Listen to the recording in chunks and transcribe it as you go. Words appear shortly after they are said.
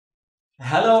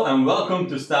Hello and welcome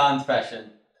to Style and Fashion.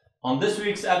 On this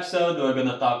week's episode, we're going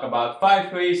to talk about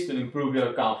 5 ways to improve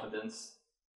your confidence.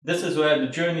 This is where the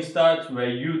journey starts,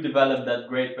 where you develop that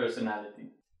great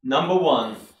personality. Number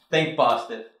 1, think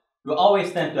positive. We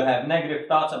always tend to have negative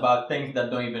thoughts about things that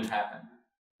don't even happen.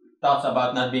 Thoughts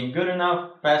about not being good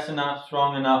enough, fast enough,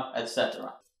 strong enough,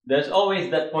 etc. There's always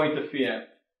that point of fear.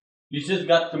 You just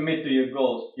got to commit to your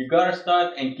goals. You gotta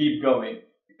start and keep going,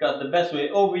 because the best way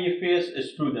over your fears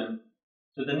is through them.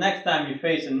 So the next time you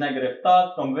face a negative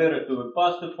thought, convert it to a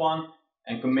positive one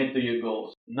and commit to your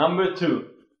goals. Number 2,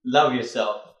 love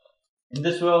yourself. In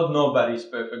this world, nobody's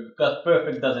perfect because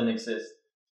perfect doesn't exist.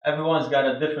 Everyone's got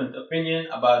a different opinion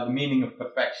about the meaning of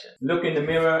perfection. Look in the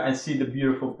mirror and see the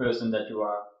beautiful person that you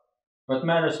are. What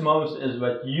matters most is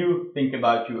what you think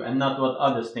about you and not what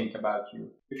others think about you.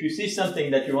 If you see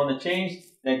something that you want to change,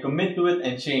 then commit to it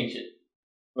and change it.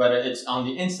 Whether it's on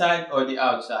the inside or the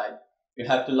outside. You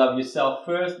have to love yourself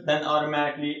first, then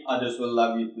automatically others will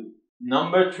love you too.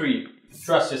 Number 3,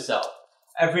 trust yourself.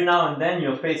 Every now and then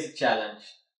you'll face a challenge.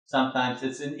 Sometimes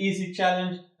it's an easy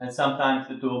challenge and sometimes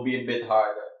it will be a bit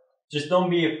harder. Just don't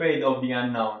be afraid of the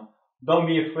unknown. Don't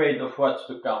be afraid of what's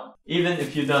to come. Even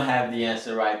if you don't have the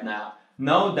answer right now,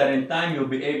 know that in time you'll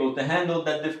be able to handle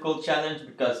that difficult challenge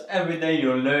because every day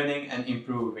you're learning and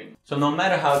improving. So no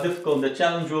matter how difficult the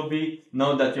challenge will be,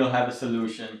 know that you'll have a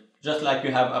solution, just like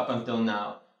you have up until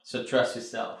now. So trust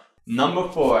yourself. Number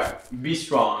 4, be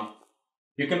strong.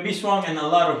 You can be strong in a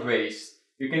lot of ways.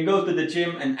 You can go to the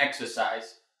gym and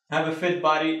exercise, have a fit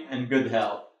body and good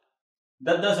health.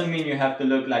 That doesn't mean you have to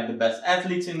look like the best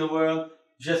athletes in the world.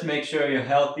 Just make sure you're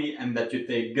healthy and that you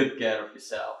take good care of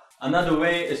yourself. Another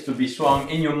way is to be strong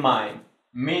in your mind,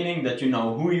 meaning that you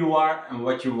know who you are and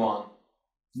what you want.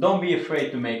 Don't be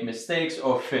afraid to make mistakes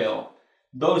or fail.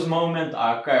 Those moments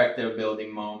are character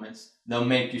building moments. They'll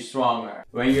make you stronger.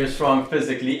 When you're strong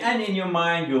physically and in your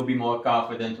mind, you'll be more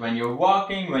confident when you're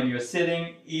walking, when you're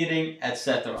sitting, eating,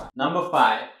 etc. Number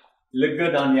 5, look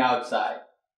good on the outside.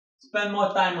 Spend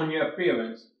more time on your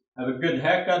appearance. Have a good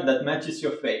haircut that matches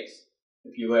your face.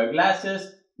 If you wear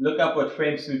glasses, look up what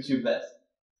frame suits you best.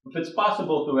 If it's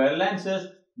possible to wear lenses,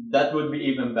 that would be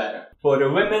even better. For the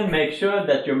women, make sure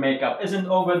that your makeup isn't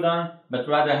overdone, but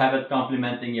rather have it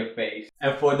complementing your face.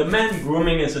 And for the men,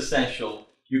 grooming is essential.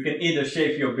 You can either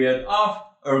shave your beard off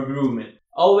or groom it.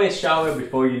 Always shower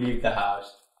before you leave the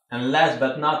house. And last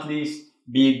but not least,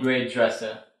 be a great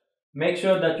dresser. Make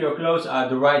sure that your clothes are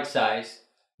the right size.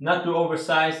 Not too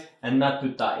oversized and not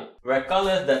too tight. Wear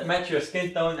colors that match your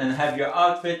skin tone and have your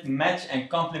outfit match and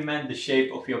complement the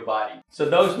shape of your body. So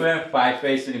those were 5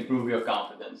 ways to improve your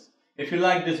confidence. If you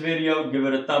like this video, give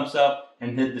it a thumbs up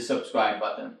and hit the subscribe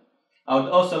button. I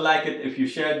would also like it if you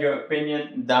shared your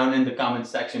opinion down in the comment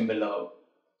section below.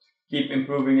 Keep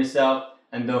improving yourself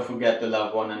and don't forget to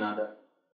love one another.